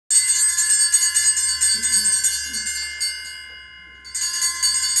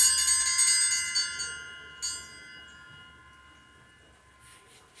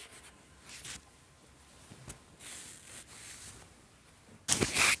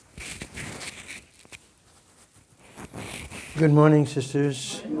Good morning,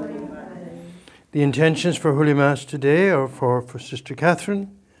 sisters. Good morning, the intentions for Holy Mass today are for Sister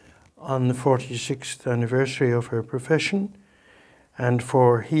Catherine on the 46th anniversary of her profession, and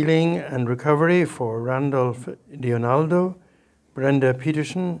for healing and recovery for Randolph Leonaldo, Brenda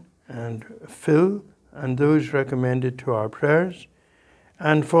Peterson, and Phil, and those recommended to our prayers,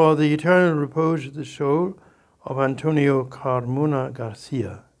 and for the eternal repose of the soul of Antonio Carmona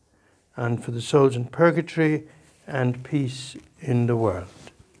Garcia, and for the souls in purgatory and peace in the world.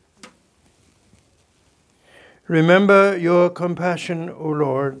 Remember your compassion, O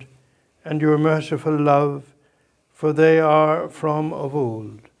Lord, and your merciful love, for they are from of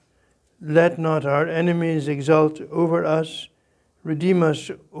old. Let not our enemies exult over us. Redeem us,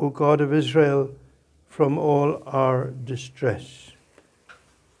 O God of Israel, from all our distress.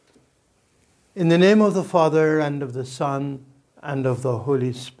 In the name of the Father, and of the Son, and of the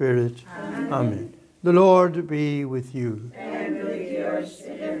Holy Spirit. Amen. Amen. The Lord be with you. And with your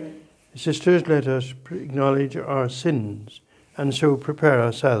spirit. Sisters, let us acknowledge our sins and so prepare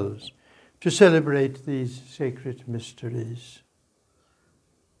ourselves to celebrate these sacred mysteries.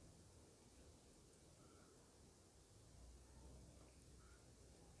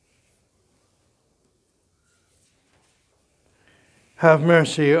 Have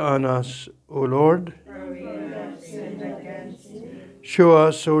mercy on us, O Lord. For we have sinned against you. Show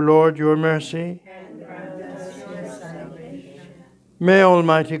us, O Lord, your mercy. And grant us your salvation. May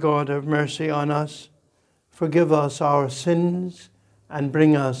Almighty God have mercy on us, forgive us our sins, and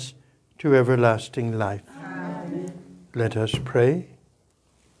bring us to everlasting life. Amen. Let us pray.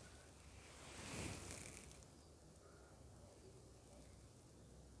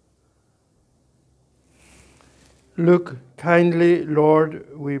 Look kindly,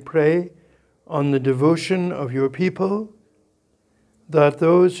 Lord, we pray, on the devotion of your people, that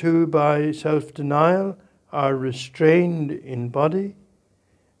those who by self-denial are restrained in body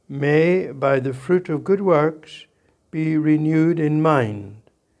may, by the fruit of good works, be renewed in mind.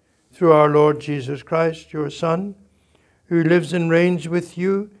 Through our Lord Jesus Christ, your Son, who lives and reigns with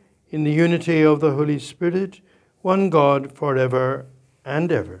you in the unity of the Holy Spirit, one God, forever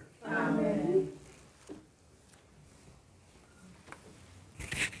and ever. Amen.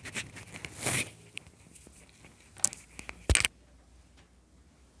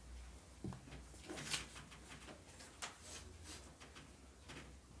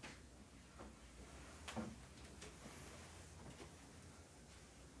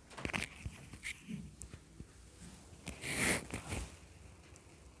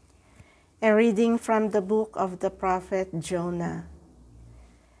 A reading from the book of the prophet Jonah.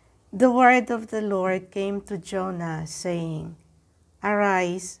 The word of the Lord came to Jonah, saying,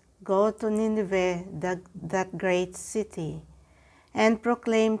 Arise, go to Nineveh, that great city, and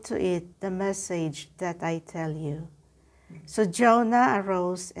proclaim to it the message that I tell you. So Jonah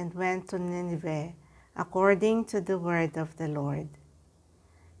arose and went to Nineveh, according to the word of the Lord.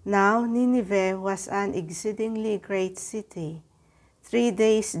 Now Nineveh was an exceedingly great city, 3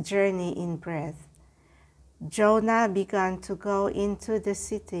 days' journey in breadth. Jonah began to go into the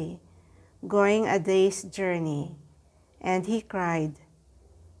city, going a day's journey, and he cried,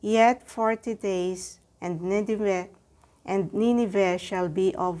 Yet 40 days, and Nineveh shall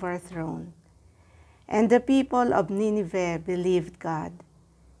be overthrown. And the people of Nineveh believed God.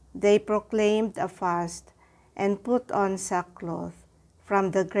 They proclaimed a fast and put on sackcloth,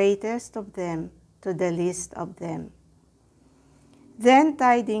 from the greatest of them to the least of them. Then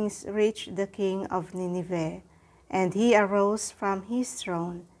tidings reached the king of Nineveh, and he arose from his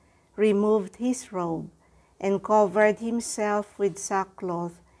throne, removed his robe, and covered himself with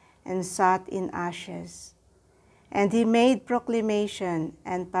sackcloth, and sat in ashes. And he made proclamation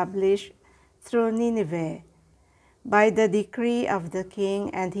and published through Nineveh, by the decree of the king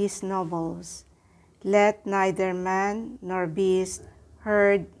and his nobles, let neither man nor beast,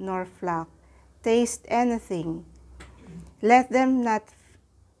 herd nor flock taste anything. Let them not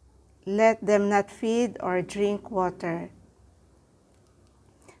feed or drink water,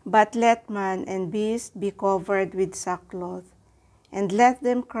 but let man and beast be covered with sackcloth, and let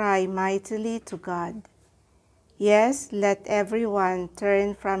them cry mightily to God. Yes, let everyone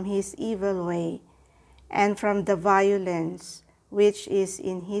turn from his evil way, and from the violence which is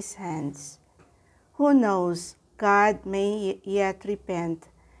in his hands. Who knows, God may yet repent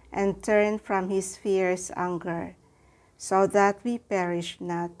and turn from his fierce anger, so that we perish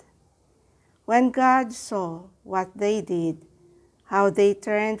not. When God saw what they did, how they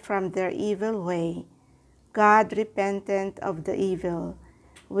turned from their evil way, God repented of the evil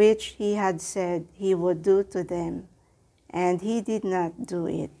which he had said he would do to them, and he did not do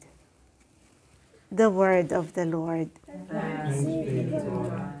it. The word of the Lord. Thanks be to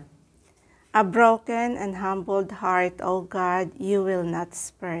God. A broken and humbled heart, O God, you will not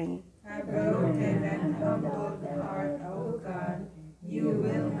spurn. A broken and humbled heart, O God, you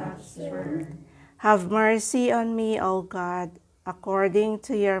will not spurn. Have mercy on me, O God, according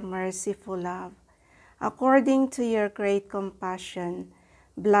to your merciful love. According to your great compassion,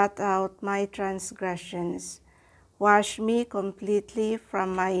 blot out my transgressions. Wash me completely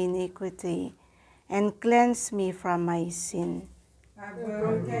from my iniquity, and cleanse me from my sin. A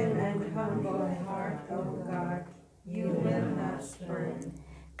broken and humble heart, O God, you will not spurn.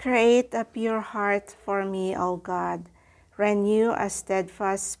 Create a pure heart for me, O God. Renew a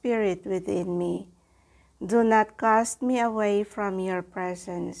steadfast spirit within me. Do not cast me away from your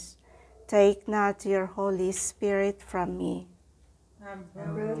presence. Take not your Holy Spirit from me. A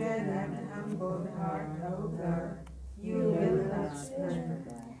broken and humble heart, O God, you will not spurn.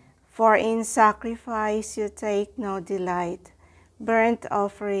 For in sacrifice you take no delight. Burnt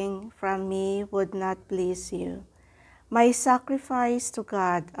offering from me would not please you. My sacrifice to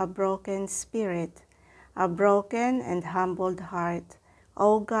God, a broken spirit, a broken and humbled heart,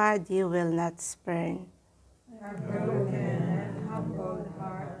 O God, you will not spurn. A broken and humbled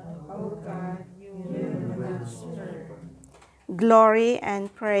heart, O God, you will not spurn. Glory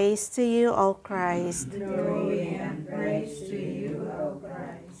and praise to you, O Christ. Glory and praise to you, O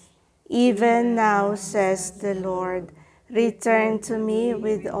Christ. Even now, says the Lord, return to me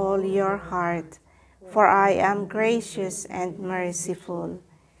with all your heart, for I am gracious and merciful.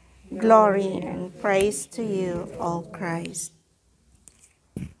 Glory and praise to you, O Christ.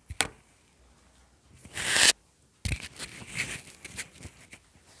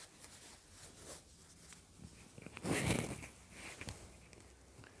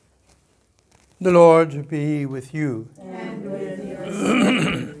 The Lord be with you. And with your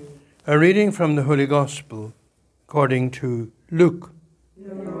spirit. A reading from the Holy Gospel according to Luke.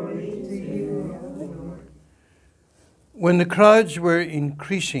 Glory to you, O Lord. When the crowds were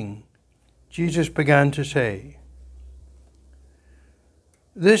increasing, Jesus began to say,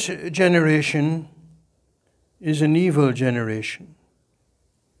 "This generation is an evil generation.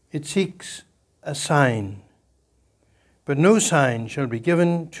 It seeks a sign, but no sign shall be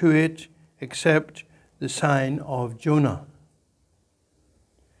given to it except the sign of Jonah.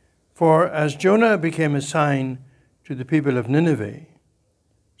 For as Jonah became a sign to the people of Nineveh,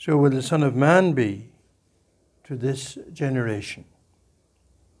 so will the Son of Man be to this generation.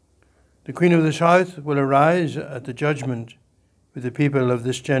 The Queen of the South will arise at the judgment with the people of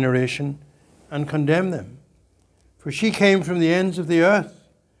this generation and condemn them. For she came from the ends of the earth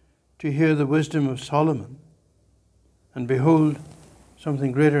to hear the wisdom of Solomon. And behold,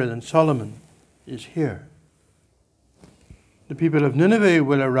 something greater than Solomon is here. The people of Nineveh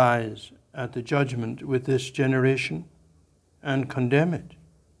will arise at the judgment with this generation and condemn it.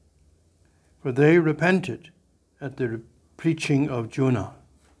 For they repented at the preaching of Jonah.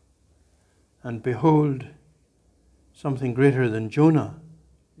 And behold, something greater than Jonah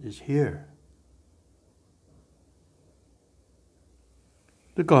is here."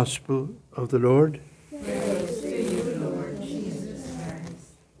 The Gospel of the Lord. Praise to you, Lord Jesus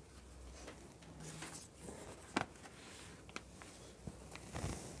Christ.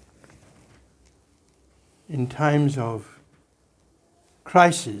 In times of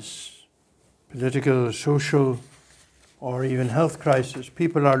crisis, political, social, or even health crisis,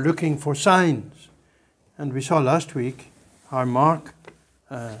 people are looking for signs. And we saw last week how Mark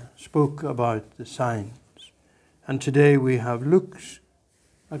spoke about the signs. And today we have Luke's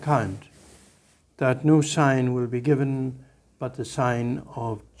account that no sign will be given but the sign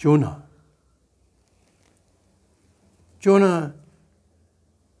of Jonah. Jonah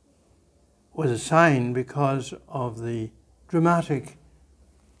was a sign because of the dramatic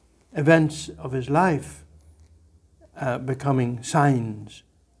events of his life becoming signs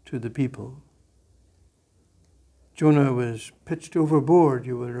to the people. Jonah was pitched overboard,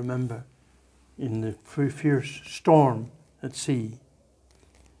 you will remember, in the fierce storm at sea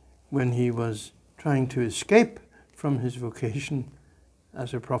when he was trying to escape from his vocation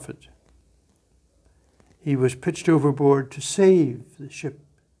as a prophet. He was pitched overboard to save the ship.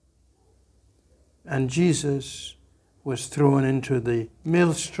 And Jesus was thrown into the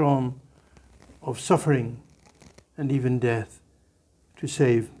maelstrom of suffering and even death to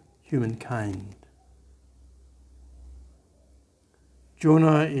save humankind.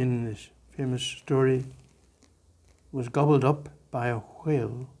 Jonah, in this famous story, was gobbled up by a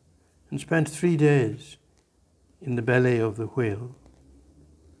whale and spent 3 days in the belly of the whale.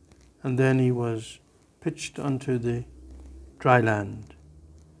 And then he was pitched onto the dry land.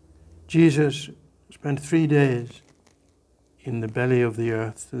 Jesus spent 3 days in the belly of the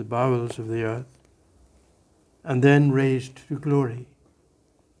earth, the bowels of the earth, and then raised to glory.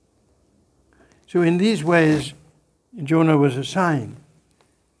 So in these ways, Jonah was a sign,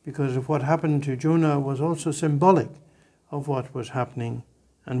 because of what happened to Jonah was also symbolic of what was happening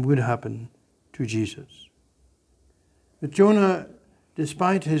and would happen to Jesus. But Jonah,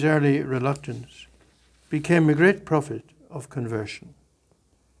 despite his early reluctance, became a great prophet of conversion.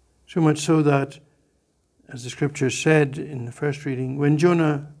 So much so that, as the scripture said in the first reading, when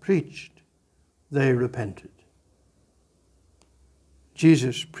Jonah preached, they repented.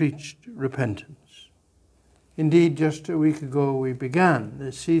 Jesus preached repentance. Indeed, just a week ago we began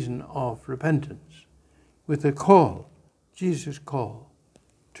this season of repentance with a call, Jesus' call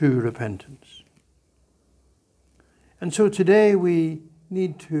to repentance. And so today we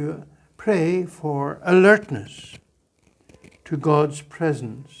need to pray for alertness to God's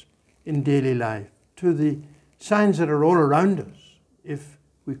presence in daily life, to the signs that are all around us, if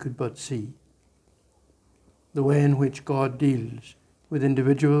we could but see. The way in which God deals with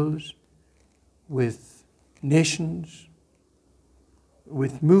individuals, with nations,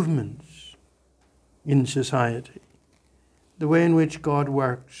 with movements in society. The way in which God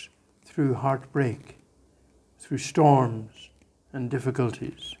works through heartbreak, through storms and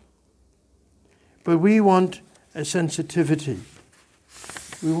difficulties. But we want a sensitivity.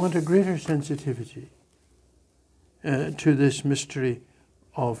 We want a greater sensitivity to this mystery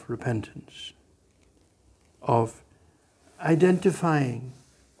of repentance, of identifying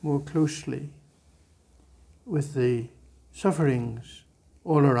more closely with the sufferings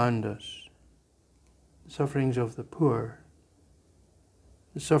all around us, the sufferings of the poor,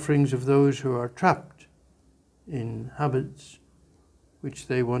 the sufferings of those who are trapped in habits which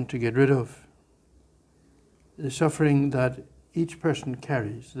they want to get rid of, the suffering that each person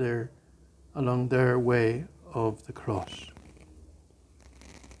carries along their way of the cross.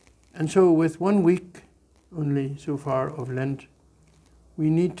 And so with 1 week only so far of Lent, we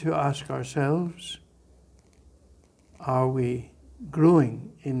need to ask ourselves, are we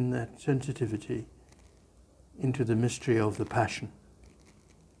growing in that sensitivity into the mystery of the Passion?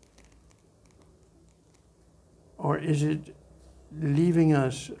 Or is it leaving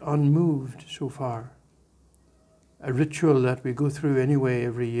us unmoved so far? A ritual that we go through anyway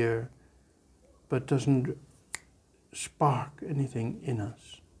every year, but doesn't spark anything in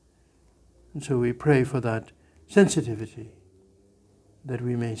us. And so we pray for that sensitivity, that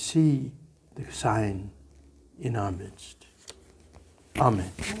we may see the sign in our midst.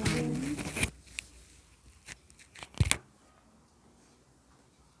 Amen. Amen.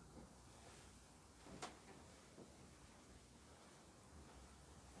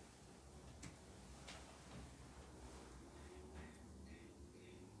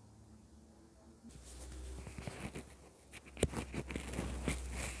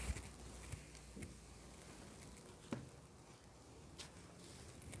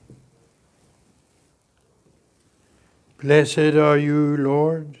 Blessed are you,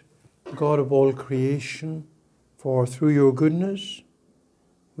 Lord, God of all creation, for through your goodness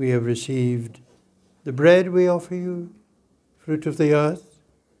we have received the bread we offer you, fruit of the earth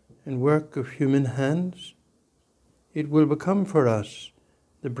and work of human hands. It will become for us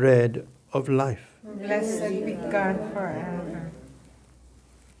the bread of life. Blessed be God forever.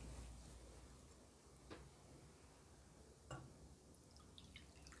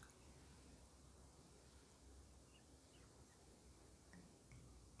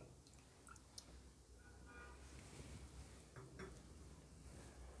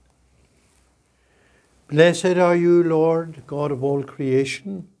 Blessed are you, Lord, God of all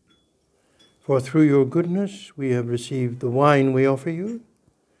creation, for through your goodness we have received the wine we offer you,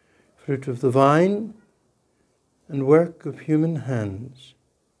 fruit of the vine and work of human hands.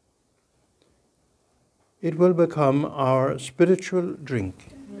 It will become our spiritual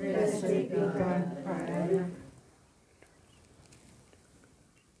drink. Blessed be God forever.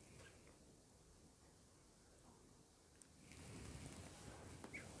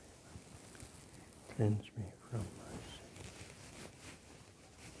 Cleanse me from my sin.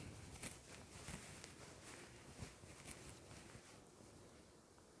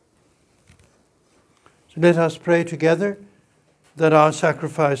 So let us pray together that our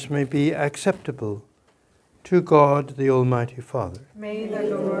sacrifice may be acceptable to God the Almighty Father. May the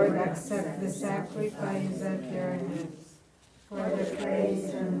Lord accept the sacrifice at your hands, for the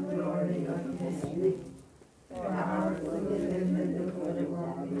praise and glory of his name, for our good and the good of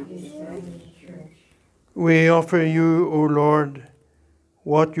all his church. We offer you, O Lord,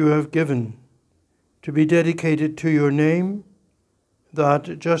 what you have given, to be dedicated to your name,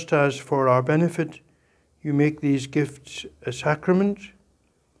 that just as for our benefit you make these gifts a sacrament,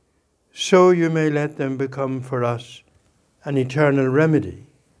 so you may let them become for us an eternal remedy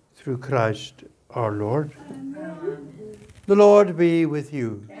through Christ our Lord. Amen. The Lord be with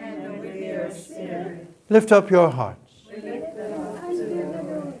you. And with your spirit. Lift up your hearts. We lift them up to the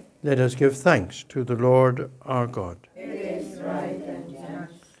Lord. Let us give thanks to the Lord our God. It is right and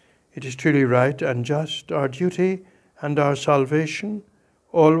just. It is truly right and just, our duty and our salvation,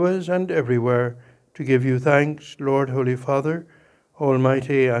 always and everywhere, to give you thanks, Lord, Holy Father,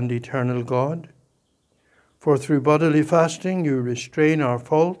 Almighty and eternal God. For through bodily fasting you restrain our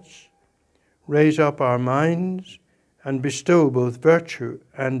faults, raise up our minds, and bestow both virtue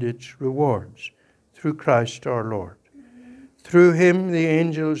and its rewards, through Christ our Lord. Through him the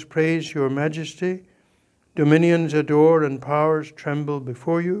angels praise your majesty, dominions adore and powers tremble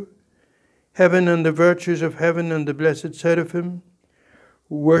before you. Heaven and the virtues of heaven and the blessed seraphim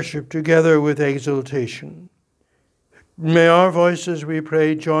worship together with exultation. May our voices, we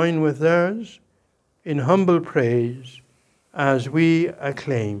pray, join with theirs in humble praise as we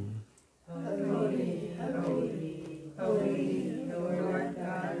acclaim. Holy, holy, holy, Lord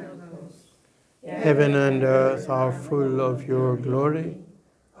God of hosts. Heaven and earth are full of your glory.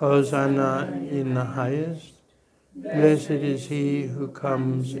 Hosanna in the highest. Blessed is he who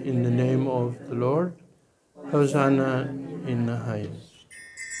comes in the name of the Lord. Hosanna in the highest.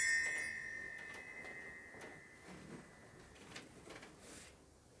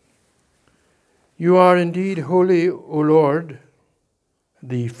 You are indeed holy, O Lord,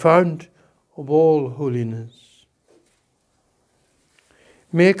 the fount of all holiness.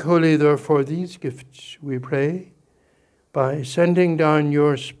 Make holy, therefore, these gifts, we pray, by sending down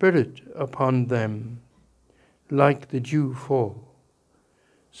your Spirit upon them, like the dew fall,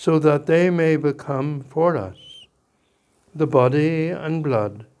 so that they may become for us the body and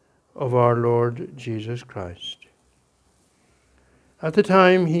blood of our Lord Jesus Christ. At the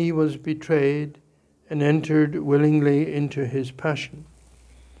time he was betrayed and entered willingly into his passion,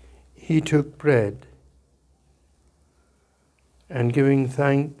 he took bread and, giving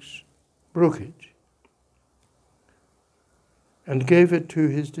thanks, broke it and gave it to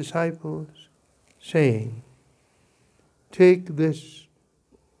his disciples, saying, "Take this,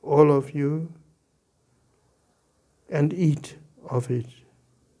 all of you, and eat of it,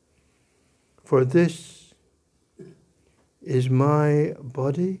 for this is my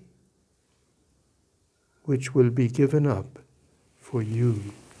body, which will be given up for you."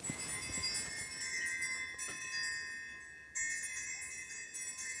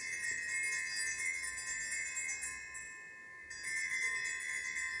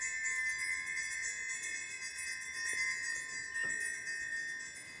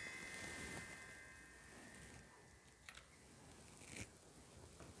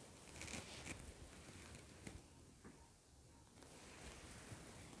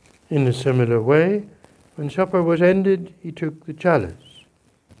 In a similar way, when supper was ended, he took the chalice,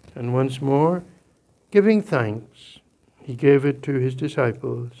 and once more, giving thanks, he gave it to his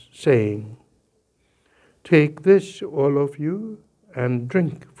disciples, saying, "Take this, all of you, and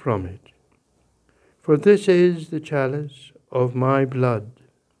drink from it, for this is the chalice of my blood,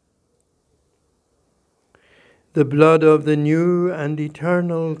 the blood of the new and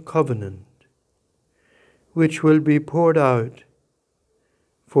eternal covenant, which will be poured out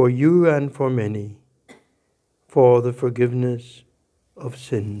for you and for many, for the forgiveness of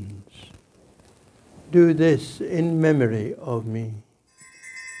sins. Do this in memory of me."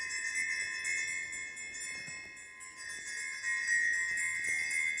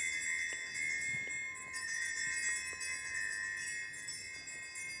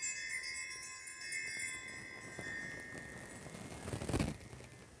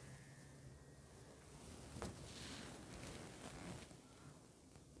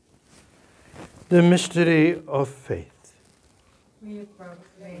 The mystery of faith. We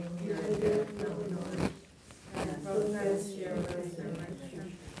proclaim your death, O Lord, and profess your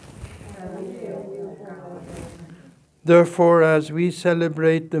resurrection. Hallelujah, God. Therefore, as we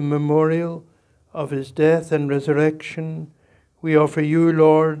celebrate the memorial of his death and resurrection, we offer you,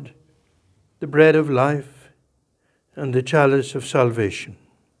 Lord, the bread of life and the chalice of salvation,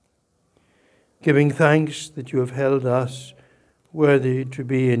 giving thanks that you have held us worthy to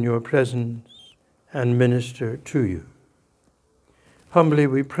be in your presence and minister to you. Humbly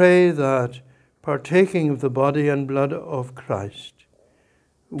we pray that, partaking of the body and blood of Christ,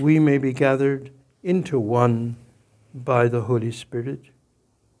 we may be gathered into one by the Holy Spirit.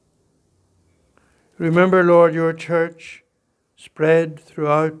 Remember, Lord, your church spread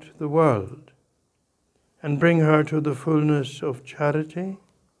throughout the world, and bring her to the fullness of charity.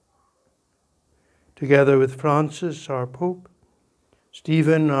 together with Francis, our Pope,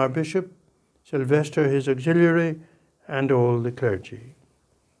 Stephen, our Bishop, Sylvester, his auxiliary, and all the clergy.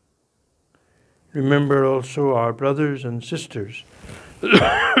 Remember also our brothers and sisters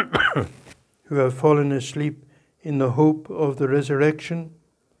who have fallen asleep in the hope of the resurrection,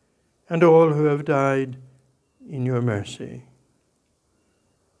 and all who have died in your mercy.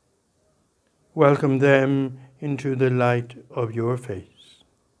 Welcome them into the light of your face.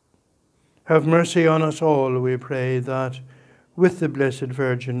 Have mercy on us all, we pray, that with the Blessed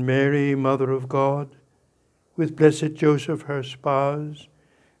Virgin Mary, Mother of God, with blessed Joseph, her spouse,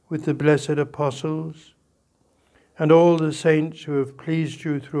 with the blessed apostles, and all the saints who have pleased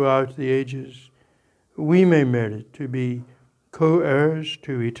you throughout the ages, we may merit to be co-heirs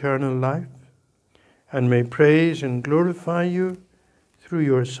to eternal life, and may praise and glorify you through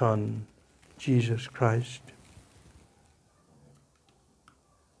your Son, Jesus Christ.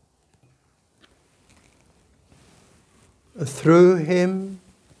 Through him,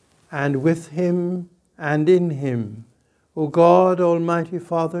 and with him, and in him, O God, Almighty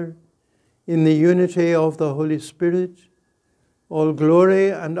Father, in the unity of the Holy Spirit, all glory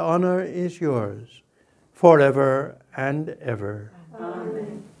and honor is yours, forever and ever.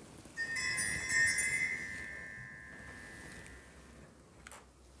 Amen.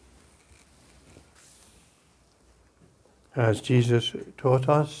 As Jesus taught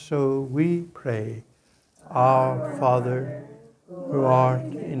us, so we pray. Our Father, who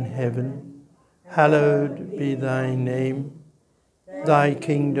art in heaven, hallowed be thy name. Thy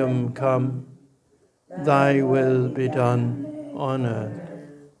kingdom come, thy will be done on earth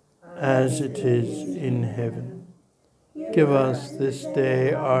as it is in heaven. Give us this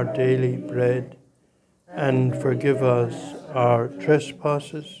day our daily bread, and forgive us our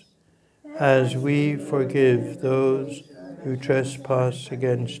trespasses, as we forgive those who trespass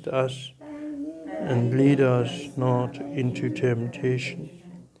against us. And lead us not into temptation,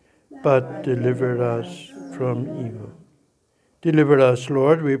 but deliver us from evil. Deliver us,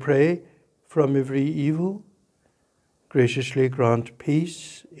 Lord, we pray, from every evil. Graciously grant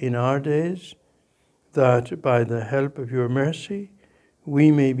peace in our days, that by the help of your mercy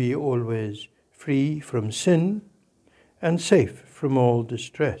we may be always free from sin and safe from all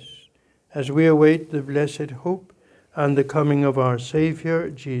distress, as we await the blessed hope and the coming of our Saviour,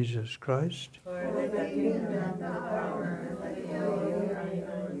 Jesus Christ. For the kingdom, the power, and the glory are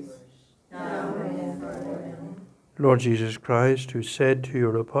yours, now and forever. Lord Jesus Christ, who said to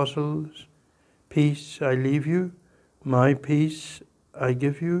your apostles, "Peace I leave you, my peace I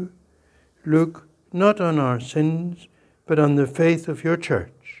give you," look not on our sins, but on the faith of your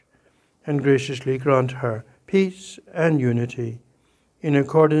Church, and graciously grant her peace and unity, in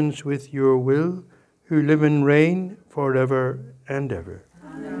accordance with your will, who live and reign forever and ever.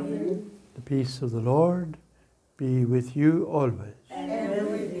 Amen. The peace of the Lord be with you always. And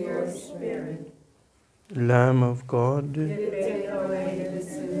with your spirit. Lamb of God, You take away the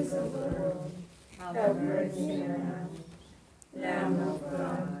sins of the world. Have mercy on us. Lamb of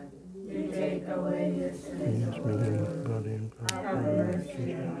God, you take away the sins of the world. body and blood, Have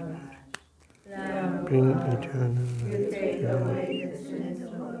mercy on us. Lamb of bring God, eternal you life take to us. away the sins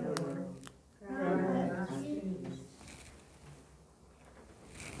of the world. Grant us peace.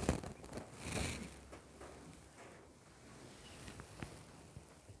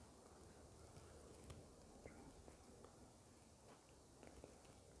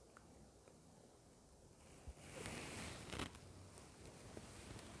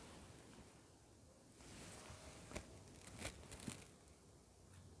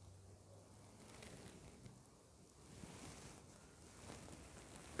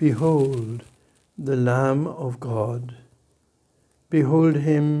 Behold the Lamb of God. Behold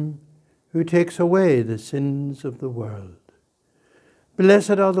him who takes away the sins of the world.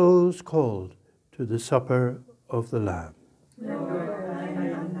 Blessed are those called to the supper of the Lamb. Lord, I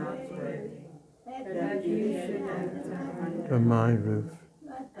am not worthy that you should enter Under my roof,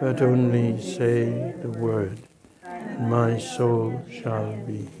 but only say the word, and my soul shall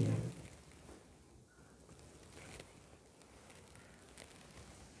be healed.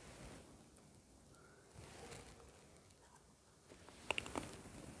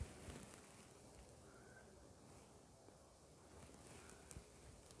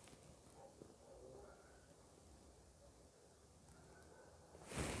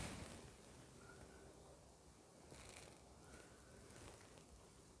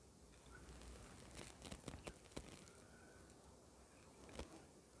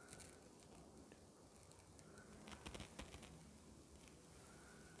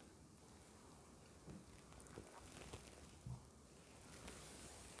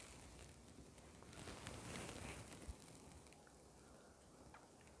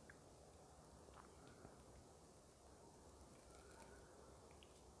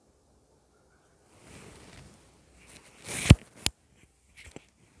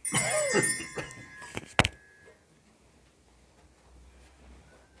 Amen.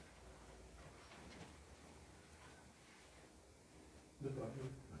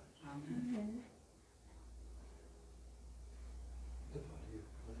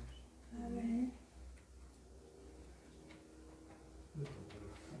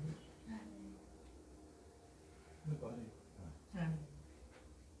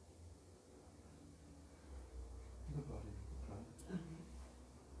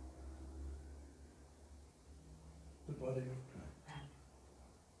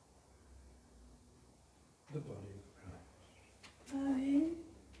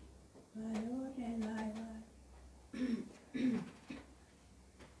 My Lord and my God.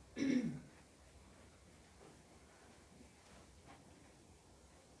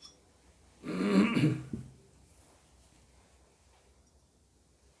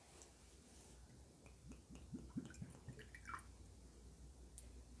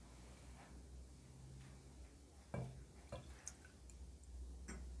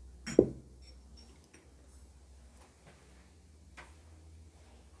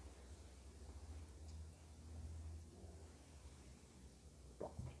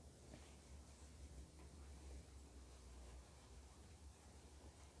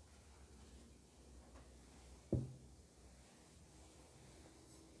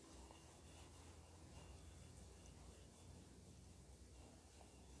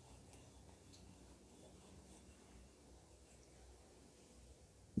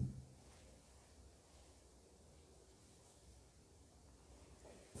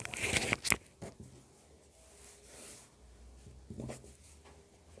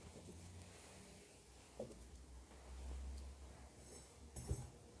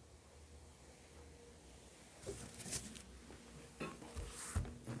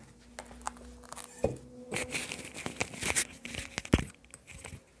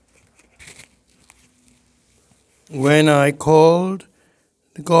 When I called,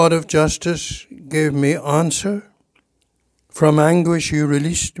 the God of justice gave me answer. From anguish you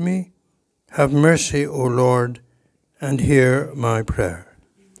released me. Have mercy, O Lord, and hear my prayer.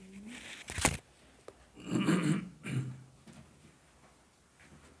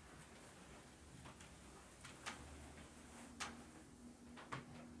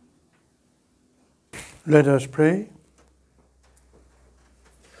 Let us pray.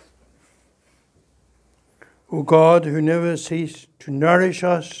 O God, who never cease to nourish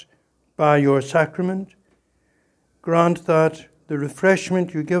us by your sacrament, grant that the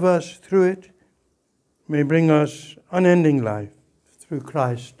refreshment you give us through it may bring us unending life through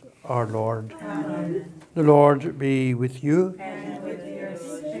Christ our Lord. Amen. The Lord be with you. And with your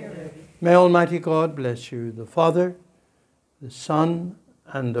spirit. May Almighty God bless you, the Father, the Son,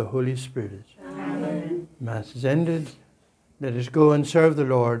 and the Holy Spirit. Amen. Mass is ended. Let us go and serve the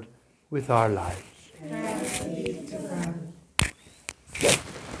Lord with our life.